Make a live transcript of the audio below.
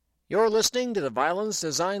You're listening to the Violence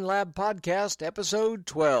Design Lab Podcast, Episode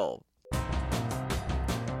 12.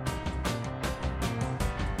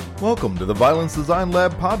 Welcome to the Violence Design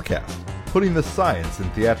Lab Podcast, putting the science in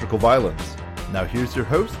theatrical violence. Now here's your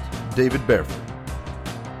host, David Barefoot.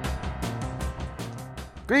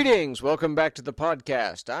 Greetings! Welcome back to the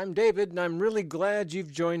podcast. I'm David, and I'm really glad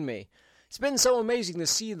you've joined me. It's been so amazing to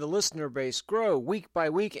see the listener base grow week by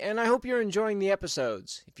week, and I hope you're enjoying the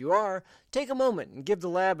episodes. If you are, take a moment and give the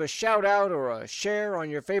lab a shout out or a share on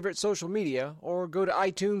your favorite social media, or go to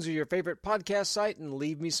iTunes or your favorite podcast site and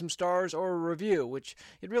leave me some stars or a review, which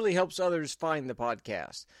it really helps others find the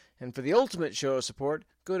podcast. And for the ultimate show of support,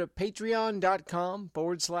 go to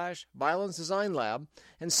patreon.com/Violence Design Lab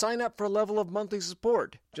and sign up for a level of monthly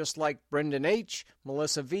support, just like Brendan H.,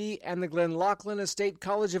 Melissa V., and the Glen Lachlan Estate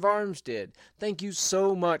College of Arms did. Thank you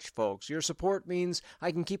so much, folks. Your support means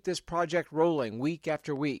I can keep this project rolling week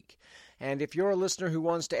after week. And if you're a listener who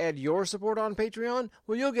wants to add your support on Patreon,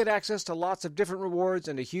 well, you'll get access to lots of different rewards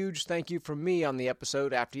and a huge thank you from me on the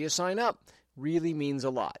episode after you sign up. Really means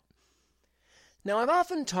a lot. Now, I've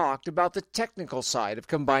often talked about the technical side of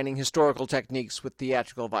combining historical techniques with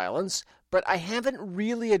theatrical violence, but I haven't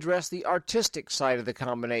really addressed the artistic side of the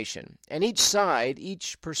combination. And each side,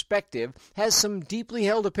 each perspective, has some deeply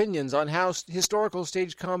held opinions on how historical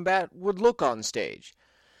stage combat would look on stage.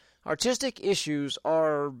 Artistic issues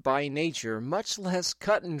are, by nature, much less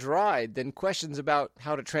cut and dried than questions about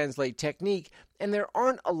how to translate technique, and there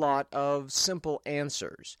aren't a lot of simple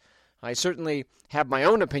answers. I certainly have my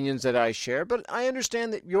own opinions that I share, but I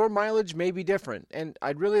understand that your mileage may be different, and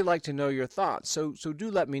I'd really like to know your thoughts, so do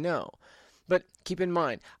let me know. But keep in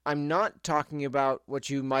mind, I'm not talking about what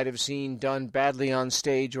you might have seen done badly on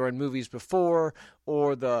stage or in movies before,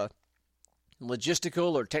 or the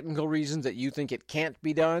logistical or technical reasons that you think it can't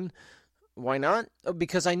be done. Why not?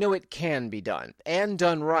 Because I know it can be done, and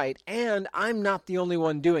done right, and I'm not the only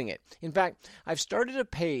one doing it. In fact, I've started a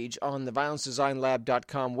page on the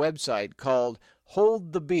violencedesignlab.com website called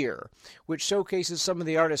Hold the Beer, which showcases some of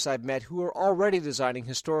the artists I've met who are already designing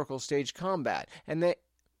historical stage combat. And they...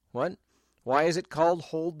 What? Why is it called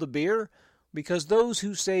Hold the Beer? Because those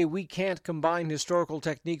who say we can't combine historical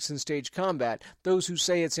techniques in stage combat, those who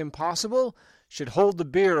say it's impossible, should hold the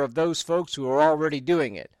beer of those folks who are already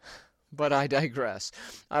doing it. But I digress.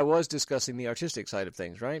 I was discussing the artistic side of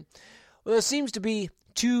things, right? Well, there seems to be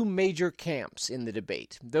two major camps in the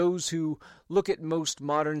debate. Those who look at most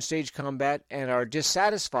modern stage combat and are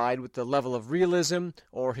dissatisfied with the level of realism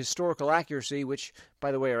or historical accuracy, which,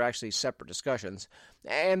 by the way, are actually separate discussions,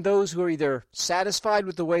 and those who are either satisfied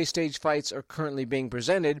with the way stage fights are currently being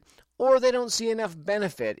presented, or they don't see enough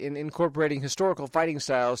benefit in incorporating historical fighting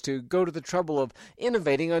styles to go to the trouble of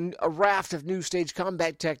innovating a raft of new stage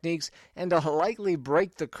combat techniques and to likely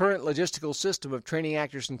break the current logistical system of training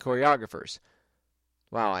actors and choreographers.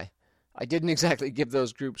 Wow, I didn't exactly give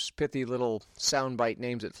those groups pithy little soundbite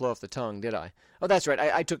names that flow off the tongue, did I? Oh, that's right,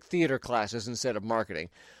 I took theater classes instead of marketing.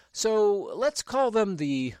 So let's call them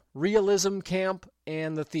the realism camp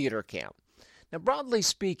and the theater camp. Now, broadly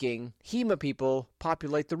speaking, HEMA people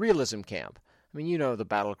populate the realism camp. I mean, you know the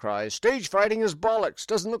battle cries, stage fighting is bollocks,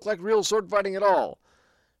 doesn't look like real sword fighting at all,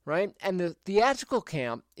 right? And the theatrical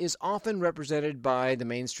camp is often represented by the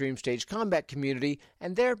mainstream stage combat community,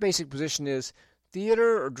 and their basic position is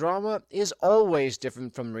theater or drama is always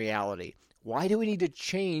different from reality. Why do we need to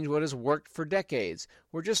change what has worked for decades?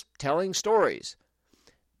 We're just telling stories.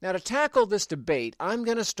 Now, to tackle this debate, I'm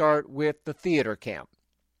going to start with the theater camp.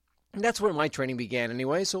 And that's where my training began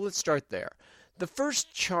anyway, so let's start there. The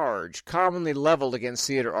first charge commonly leveled against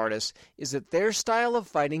theater artists is that their style of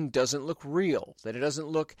fighting doesn't look real, that it doesn't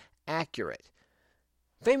look accurate.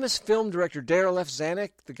 Famous film director Darryl F.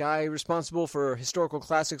 Zanuck, the guy responsible for historical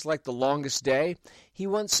classics like The Longest Day, he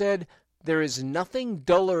once said, "There is nothing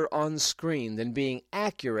duller on screen than being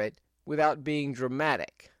accurate without being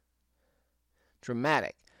dramatic."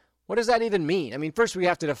 Dramatic. What does that even mean? I mean, first we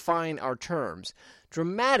have to define our terms.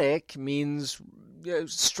 Dramatic means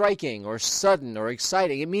striking or sudden or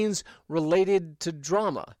exciting. It means related to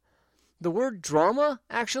drama. The word drama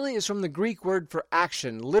actually is from the Greek word for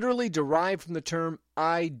action, literally derived from the term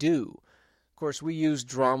I do. Of course, we use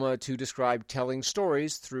drama to describe telling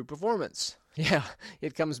stories through performance. Yeah,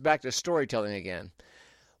 it comes back to storytelling again.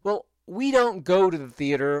 Well, we don't go to the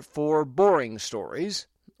theater for boring stories.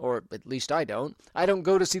 Or at least I don't. I don't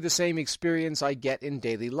go to see the same experience I get in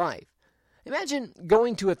daily life. Imagine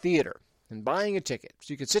going to a theater and buying a ticket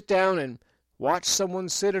so you could sit down and watch someone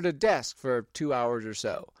sit at a desk for 2 hours or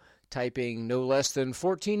so, typing no less than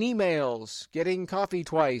 14 emails, getting coffee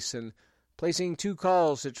twice, and placing 2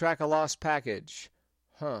 calls to track a lost package.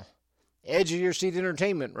 edge-of-your-seat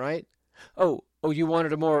entertainment, right? Oh, you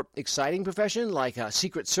wanted a more exciting profession, like a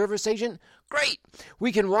Secret Service agent? Great!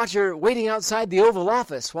 We can watch her waiting outside the Oval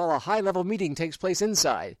Office while a high-level meeting takes place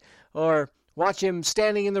inside. Or watch him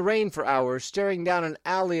standing in the rain for hours, staring down an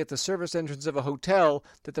alley at the service entrance of a hotel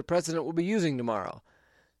that the president will be using tomorrow.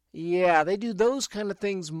 Yeah, they do those kind of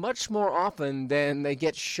things much more often than they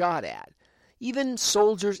get shot at. Even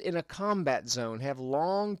soldiers in a combat zone have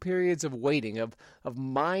long periods of waiting, of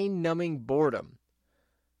mind-numbing boredom.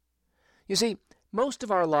 You see, most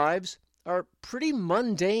of our lives are pretty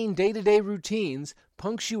mundane day-to-day routines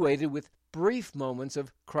punctuated with brief moments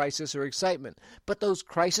of crisis or excitement. But those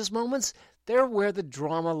crisis moments, they're where the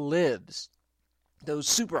drama lives. Those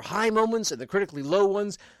super high moments and the critically low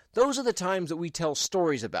ones, those are the times that we tell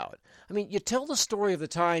stories about. I mean, you tell the story of the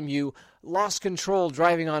time you lost control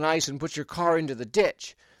driving on ice and put your car into the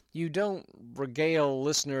ditch. You don't regale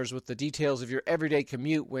listeners with the details of your everyday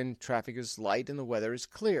commute when traffic is light and the weather is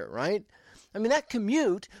clear, right? I mean, that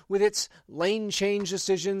commute, with its lane change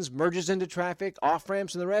decisions, merges into traffic,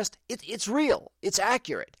 off-ramps and the rest, it's real, it's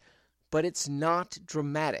accurate, but it's not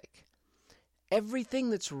dramatic. Everything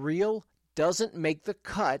that's real doesn't make the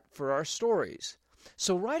cut for our stories.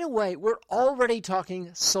 So right away, we're already talking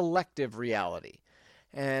selective reality.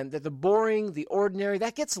 And that the boring, the ordinary,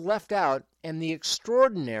 that gets left out, and the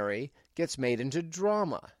extraordinary gets made into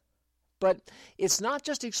drama. But it's not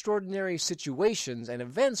just extraordinary situations and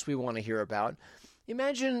events we want to hear about.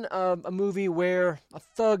 Imagine a movie where a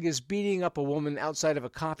thug is beating up a woman outside of a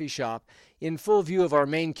coffee shop in full view of our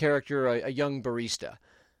main character, a young barista.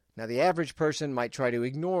 Now, the average person might try to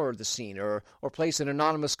ignore the scene or place an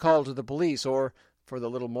anonymous call to the police or, for the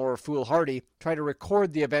little more foolhardy, try to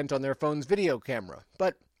record the event on their phone's video camera.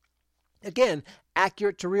 But, again,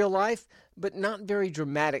 accurate to real life, but not very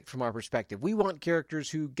dramatic from our perspective. We want characters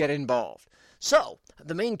who get involved. So,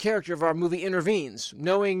 the main character of our movie intervenes,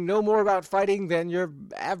 knowing no more about fighting than your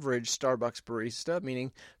average Starbucks barista,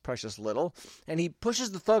 meaning precious little, and he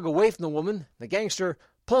pushes the thug away from the woman. The gangster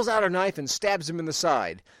pulls out a knife and stabs him in the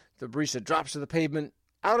side. The barista drops to the pavement,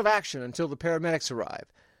 out of action until the paramedics arrive.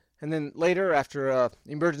 And then later, after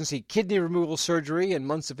emergency kidney removal surgery and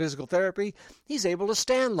months of physical therapy, he's able to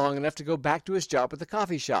stand long enough to go back to his job at the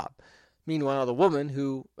coffee shop. Meanwhile, the woman,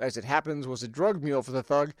 who, as it happens, was a drug mule for the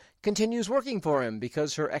thug, continues working for him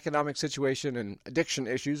because her economic situation and addiction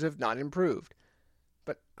issues have not improved.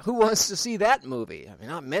 But who wants to see that movie? I mean,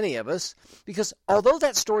 not many of us. Because although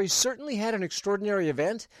that story certainly had an extraordinary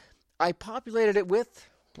event, I populated it with,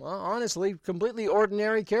 well, honestly, completely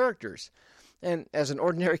ordinary characters. And as an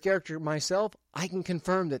ordinary character myself, I can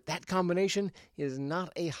confirm that that combination is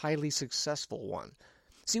not a highly successful one.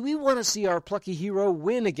 See, we want to see our plucky hero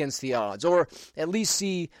win against the odds, or at least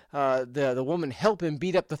see the woman help him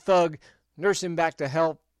beat up the thug, nurse him back to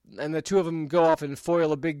health, and the two of them go off and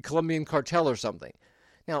foil a big Colombian cartel or something.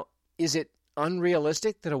 Now, is it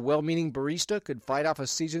unrealistic that a well-meaning barista could fight off a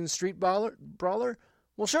seasoned street brawler?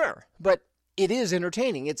 Well, sure, but it is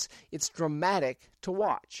entertaining. It's dramatic to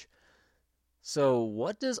watch. So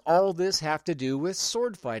what does all this have to do with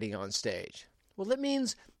sword fighting on stage? Well, it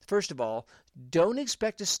means, first of all, don't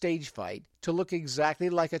expect a stage fight to look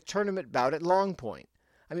exactly like a tournament bout at Long Point.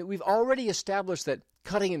 I mean, we've already established that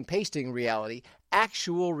cutting and pasting reality,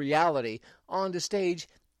 actual reality, onto stage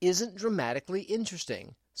isn't dramatically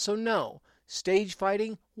interesting. So no, stage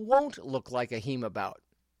fighting won't look like a HEMA bout.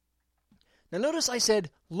 Now notice I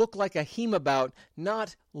said look like a HEMA bout,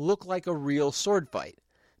 not look like a real sword fight.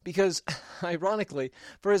 Because, ironically,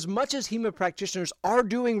 for as much as HEMA practitioners are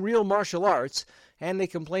doing real martial arts, and they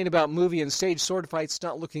complain about movie and stage sword fights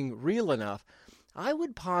not looking real enough, I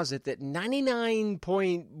would posit that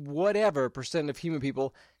 99.whatever% of HEMA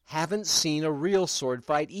people haven't seen a real sword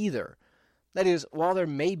fight either. That is, while there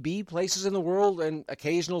may be places in the world and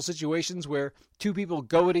occasional situations where two people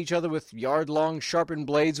go at each other with yard-long sharpened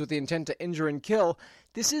blades with the intent to injure and kill,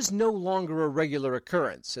 this is no longer a regular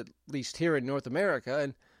occurrence, at least here in North America,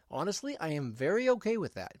 and honestly, I am very okay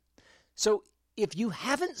with that. So, if you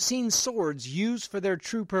haven't seen swords used for their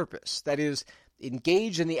true purpose, that is,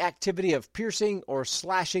 engaged in the activity of piercing or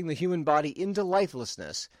slashing the human body into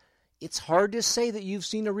lifelessness, it's hard to say that you've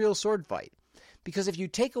seen a real sword fight. Because if you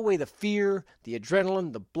take away the fear, the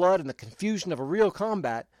adrenaline, the blood, and the confusion of a real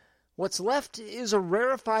combat, what's left is a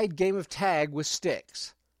rarefied game of tag with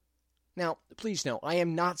sticks. Now, please know, I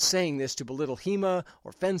am not saying this to belittle HEMA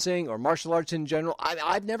or fencing or martial arts in general.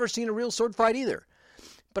 I've never seen a real sword fight either.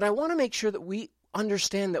 But I want to make sure that we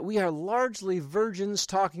understand that we are largely virgins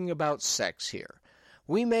talking about sex here.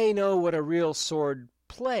 We may know what a real sword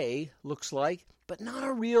play looks like, but not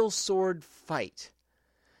a real sword fight.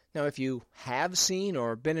 Now, if you have seen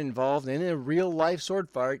or been involved in a real-life sword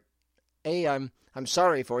fight, A, I'm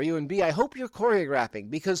sorry for you, and B, I hope you're choreographing,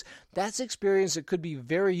 because that's experience that could be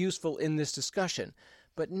very useful in this discussion.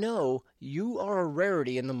 But no, you are a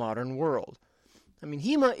rarity in the modern world. I mean,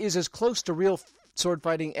 HEMA is as close to real sword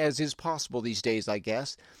fighting as is possible these days, I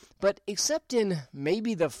guess. But except in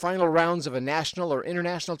maybe the final rounds of a national or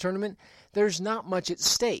international tournament, there's not much at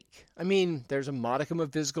stake. I mean, there's a modicum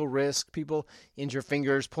of physical risk, people injure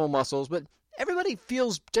fingers, pull muscles, but everybody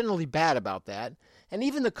feels generally bad about that. And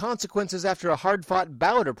even the consequences after a hard-fought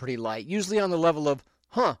bout are pretty light, usually on the level of,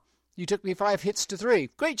 you took me 5 hits to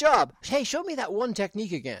 3. Great job. Hey, show me that one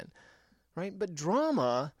technique again. Right? But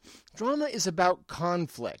drama is about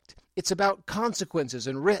conflict. It's about consequences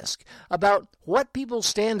and risk, about what people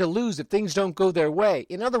stand to lose if things don't go their way.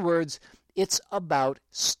 In other words, it's about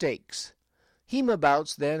stakes. HEMA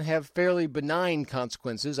bouts then have fairly benign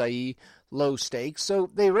consequences, i.e. low stakes, so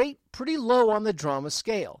they rate pretty low on the drama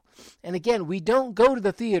scale. And again, we don't go to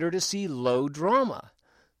the theater to see low drama.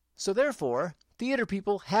 So therefore, theater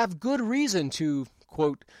people have good reason to,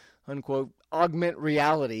 quote, unquote, augment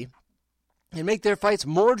reality and make their fights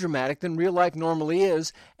more dramatic than real life normally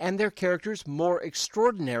is, and their characters more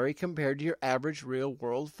extraordinary compared to your average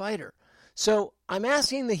real-world fighter. So I'm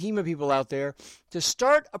asking the HEMA people out there to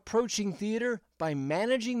start approaching theater by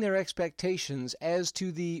managing their expectations as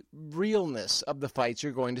to the realness of the fights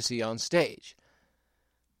you're going to see on stage.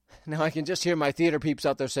 Now I can just hear my theater peeps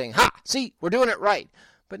out there saying, "Ha! See, we're doing it right."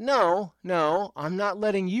 But no, I'm not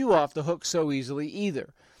letting you off the hook so easily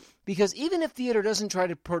either. Because even if theater doesn't try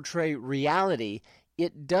to portray reality,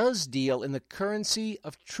 it does deal in the currency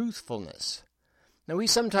of truthfulness. Now, we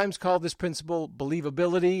sometimes call this principle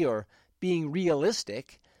believability or being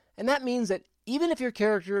realistic, and that means that even if your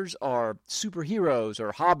characters are superheroes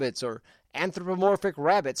or hobbits or anthropomorphic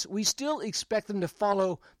rabbits, we still expect them to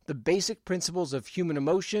follow the basic principles of human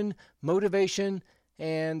emotion, motivation,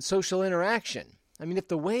 and social interaction. I mean, if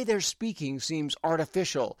the way they're speaking seems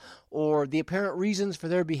artificial, or the apparent reasons for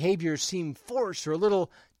their behavior seem forced or a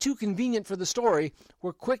little too convenient for the story,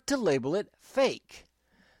 we're quick to label it fake.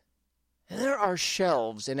 And there are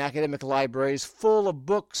shelves in academic libraries full of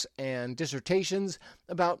books and dissertations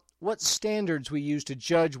about what standards we use to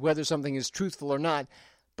judge whether something is truthful or not,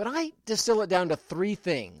 but I distill it down to 3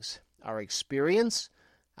 things: our experience,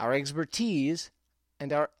 our expertise,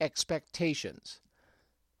 and our expectations.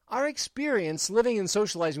 Our experience living and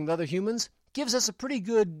socializing with other humans gives us a pretty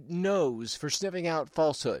good nose for sniffing out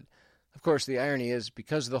falsehood. Of course, the irony is,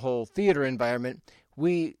 because of the whole theater environment,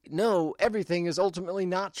 we know everything is ultimately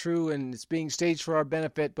not true and it's being staged for our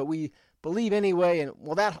benefit, but we believe anyway, and,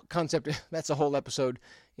 well, that concept, that's a whole episode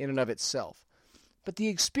in and of itself. But the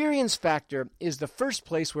experience factor is the first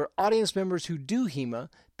place where audience members who do HEMA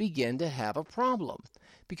begin to have a problem,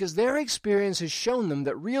 because their experience has shown them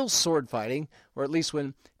that real sword fighting, or at least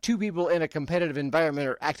when 2 people in a competitive environment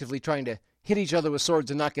are actively trying to hit each other with swords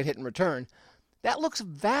and not get hit in return, that looks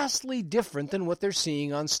vastly different than what they're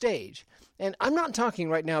seeing on stage. And I'm not talking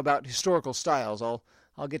right now about historical styles, I'll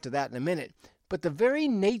get to that in a minute, but the very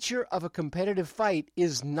nature of a competitive fight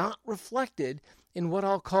is not reflected in what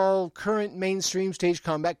I'll call current mainstream stage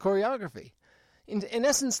combat choreography. In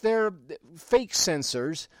essence, their fake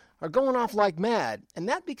sensors are going off like mad, and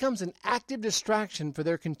that becomes an active distraction for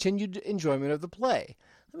their continued enjoyment of the play.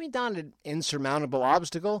 I mean, not an insurmountable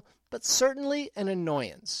obstacle, but certainly an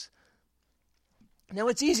annoyance. Now,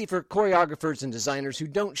 it's easy for choreographers and designers who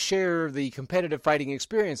don't share the competitive fighting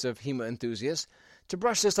experience of HEMA enthusiasts to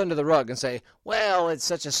brush this under the rug and say, well, it's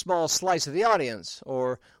such a small slice of the audience,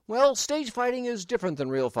 or, well, stage fighting is different than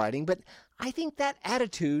real fighting, but I think that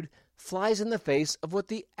attitude flies in the face of what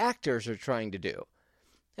the actors are trying to do.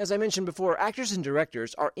 As I mentioned before, actors and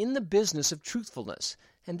directors are in the business of truthfulness,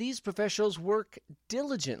 and these professionals work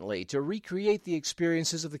diligently to recreate the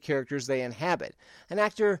experiences of the characters they inhabit. An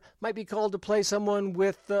actor might be called to play someone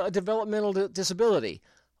with a developmental disability,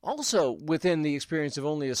 also within the experience of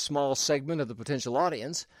only a small segment of the potential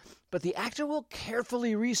audience, but the actor will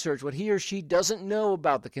carefully research what he or she doesn't know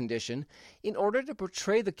about the condition in order to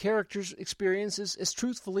portray the character's experiences as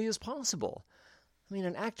truthfully as possible. I mean,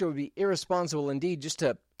 an actor would be irresponsible indeed just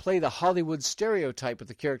to play the Hollywood stereotype of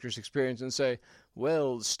the character's experience and say,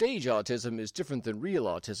 well, stage autism is different than real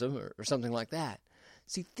autism, or something like that.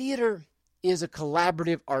 See, theater is a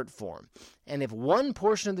collaborative art form, and if one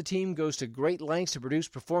portion of the team goes to great lengths to produce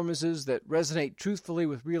performances that resonate truthfully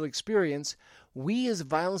with real experience, we as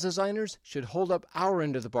violence designers should hold up our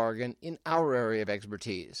end of the bargain in our area of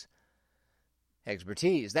expertise.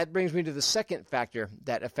 Expertise. That brings me to the second factor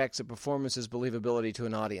that affects a performance's believability to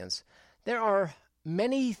an audience. There are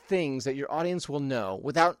many things that your audience will know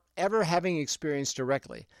without ever having experienced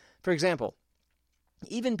directly. For example,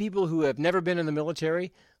 even people who have never been in the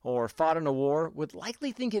military or fought in a war would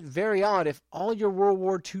likely think it very odd if all your World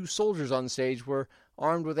War II soldiers on stage were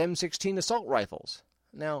armed with M16 assault rifles.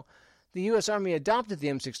 Now, the U.S. Army adopted the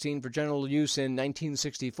M16 for general use in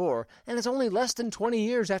 1964, and it's only less than 20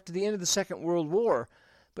 years after the end of the Second World War.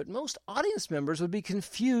 But most audience members would be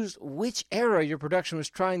confused which era your production was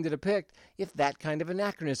trying to depict if that kind of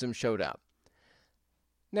anachronism showed up.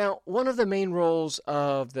 Now, one of the main roles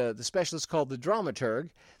of the specialist called the dramaturg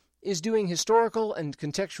is doing historical and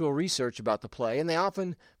contextual research about the play, and they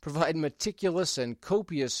often provide meticulous and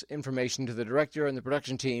copious information to the director and the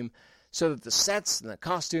production team so that the sets and the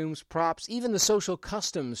costumes, props, even the social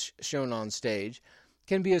customs shown on stage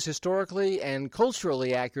can be as historically and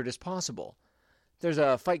culturally accurate as possible. There's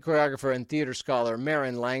a fight choreographer and theater scholar,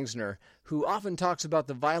 Maren Langsner, who often talks about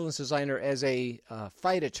the violence designer as a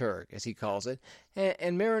fightaturg, as he calls it,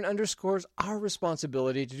 and Maren underscores our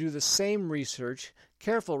responsibility to do the same research,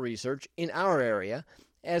 careful research, in our area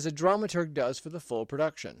as a dramaturg does for the full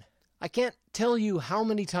production. I can't tell you how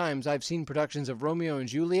many times I've seen productions of Romeo and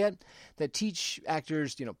Juliet that teach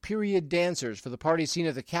actors, period dancers for the party scene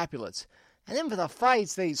of the Capulets. And then for the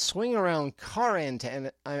fights, they swing around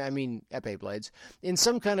epee blades, in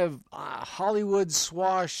some kind of Hollywood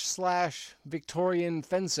swash/Victorian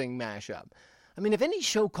fencing mashup. I mean, if any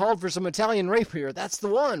show called for some Italian rapier, that's the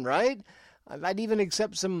one, right? I'd even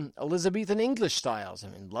accept some Elizabethan English styles. I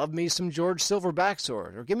mean, love me some George Silver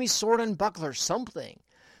backsword, or give me sword and buckler, something.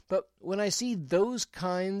 But when I see those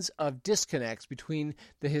kinds of disconnects between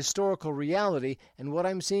the historical reality and what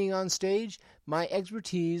I'm seeing on stage, my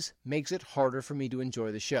expertise makes it harder for me to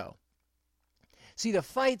enjoy the show. See, the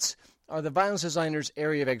fights are the violence designer's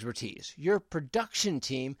area of expertise. Your production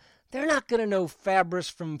team, they're not going to know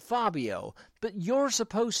Fabris from Fabio, but you're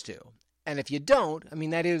supposed to. And if you don't,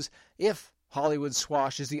 that is, if Hollywood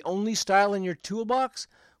swash is the only style in your toolbox,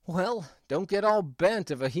 well, don't get all bent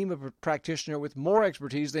if a HEMA practitioner with more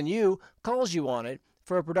expertise than you calls you on it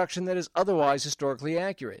for a production that is otherwise historically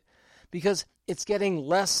accurate, because it's getting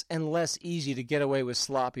less and less easy to get away with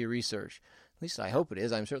sloppy research. At least I hope it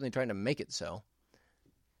is. I'm certainly trying to make it so.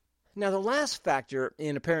 Now, the last factor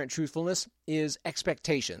in apparent truthfulness is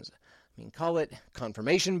expectations. Call it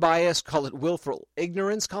confirmation bias, call it willful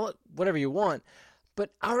ignorance, call it whatever you want, but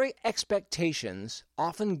our expectations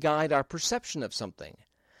often guide our perception of something.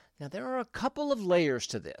 Now, there are a couple of layers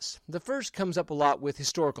to this. The first comes up a lot with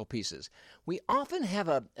historical pieces. We often have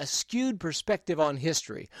a skewed perspective on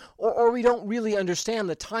history, or we don't really understand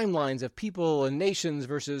the timelines of people and nations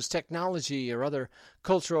versus technology or other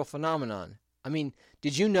cultural phenomenon.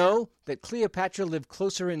 Did you know that Cleopatra lived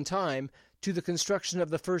closer in time to the construction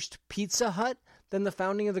of the first Pizza Hut than the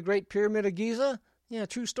founding of the Great Pyramid of Giza? Yeah,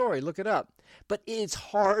 true story. Look it up. But it's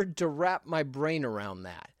hard to wrap my brain around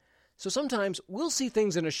that. So sometimes we'll see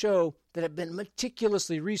things in a show that have been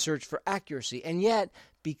meticulously researched for accuracy, and yet,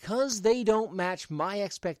 because they don't match my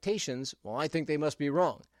expectations, well, I think they must be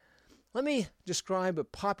wrong. Let me describe a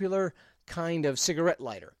popular kind of cigarette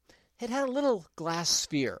lighter. It had a little glass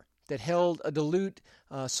sphere that held a dilute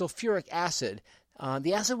sulfuric acid.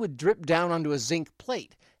 The acid would drip down onto a zinc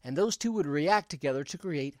plate, and those two would react together to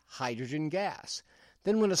create hydrogen gas.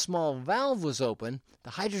 Then when a small valve was open, the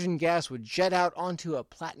hydrogen gas would jet out onto a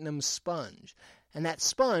platinum sponge. And that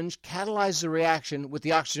sponge catalyzes a reaction with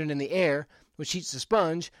the oxygen in the air, which heats the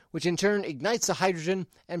sponge, which in turn ignites the hydrogen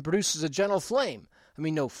and produces a gentle flame.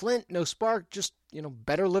 No flint, no spark, just,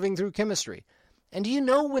 better living through chemistry. And do you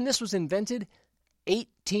know when this was invented?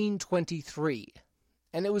 1823.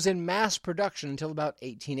 And it was in mass production until about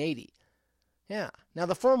 1880. Yeah. Now,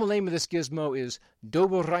 the formal name of this gizmo is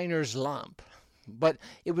Dobereiner's lamp. But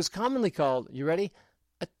it was commonly called, you ready?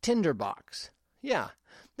 A tinderbox. Yeah.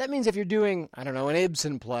 That means if you're doing, an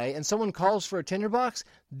Ibsen play, and someone calls for a tinderbox,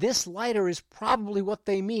 this lighter is probably what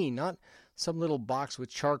they mean, not some little box with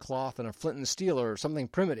char cloth and a flint and steel or something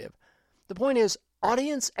primitive. The point is,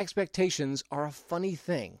 audience expectations are a funny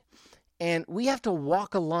thing, and we have to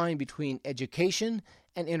walk a line between education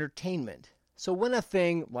and entertainment. So when a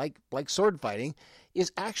thing, like sword fighting,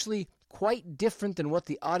 is actually quite different than what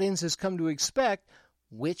the audience has come to expect,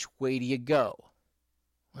 which way do you go?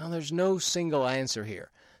 Well, there's no single answer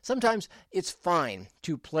here. Sometimes it's fine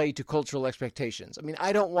to play to cultural expectations.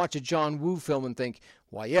 I don't watch a John Woo film and think,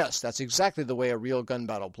 why yes, that's exactly the way a real gun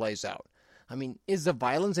battle plays out. Is the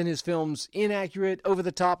violence in his films inaccurate, over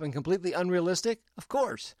the top, and completely unrealistic? Of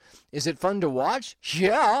course. Is it fun to watch?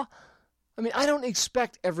 Yeah. I don't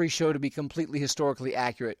expect every show to be completely historically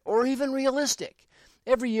accurate or even realistic.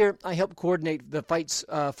 Every year, I help coordinate the fights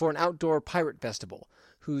for an outdoor pirate festival,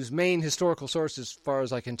 whose main historical source, as far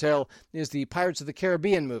as I can tell, is the Pirates of the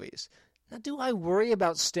Caribbean movies. Now, do I worry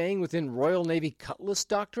about staying within Royal Navy Cutlass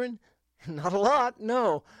doctrine? Not a lot,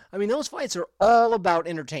 no. I mean, those fights are all about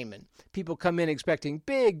entertainment. People come in expecting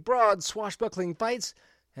big, broad, swashbuckling fights,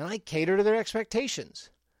 and I cater to their expectations.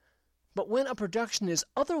 But when a production is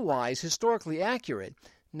otherwise historically accurate,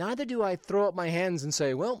 neither do I throw up my hands and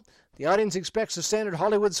say, well, the audience expects a standard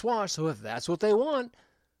Hollywood swash, so if that's what they want...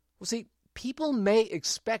 Well, see, people may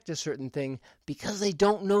expect a certain thing because they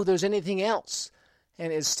don't know there's anything else.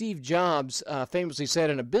 And as Steve Jobs famously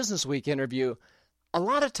said in a Business Week interview, a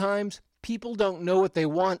lot of times people don't know what they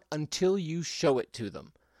want until you show it to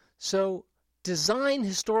them. So design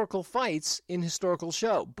historical fights in historical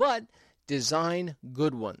show, but design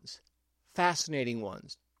good ones, fascinating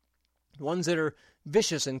ones that are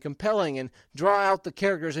vicious and compelling and draw out the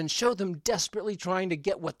characters and show them desperately trying to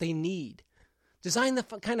get what they need. Design the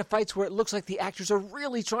kind of fights where it looks like the actors are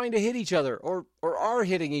really trying to hit each other or are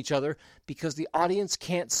hitting each other because the audience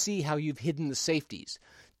can't see how you've hidden the safeties.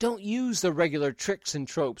 Don't use the regular tricks and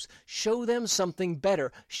tropes. Show them something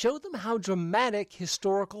better. Show them how dramatic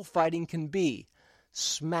historical fighting can be.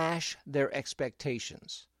 Smash their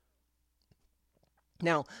expectations.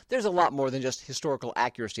 Now, there's a lot more than just historical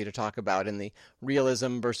accuracy to talk about in the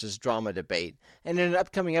realism versus drama debate. And in an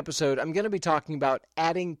upcoming episode, I'm going to be talking about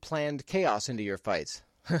adding planned chaos into your fights.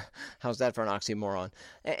 How's that for an oxymoron?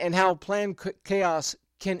 And how planned chaos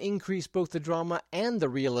can increase both the drama and the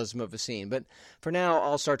realism of a scene. But for now,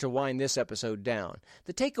 I'll start to wind this episode down.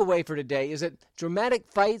 The takeaway for today is that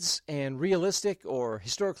dramatic fights and realistic or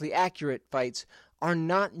historically accurate fights are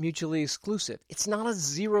not mutually exclusive. It's not a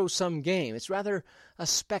zero-sum game. It's rather a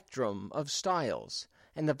spectrum of styles.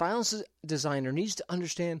 And the violence designer needs to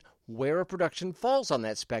understand where a production falls on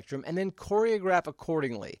that spectrum and then choreograph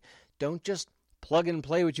accordingly. Don't just plug and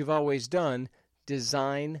play what you've always done.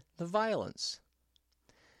 Design the violence.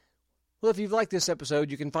 Well, if you've liked this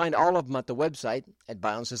episode, you can find all of them at the website at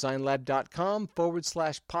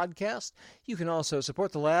violencedesignlab.com/podcast. You can also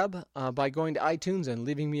support the lab by going to iTunes and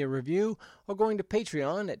leaving me a review, or going to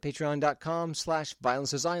Patreon at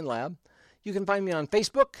patreon.com/violencedesignlab. You can find me on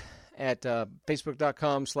Facebook at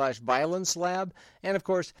facebook.com/violencelab. And of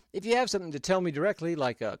course, if you have something to tell me directly,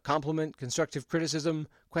 like a compliment, constructive criticism,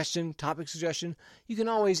 question, topic suggestion, you can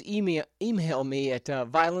always email me at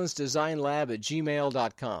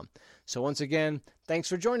violencedesignlab@gmail.com. So once again, thanks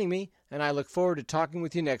for joining me, and I look forward to talking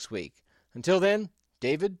with you next week. Until then,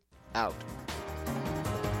 David, out.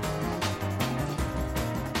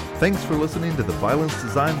 Thanks for listening to the Violence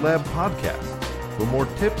Design Lab podcast. For more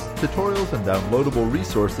tips, tutorials, and downloadable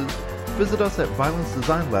resources, visit us at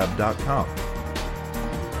violencedesignlab.com.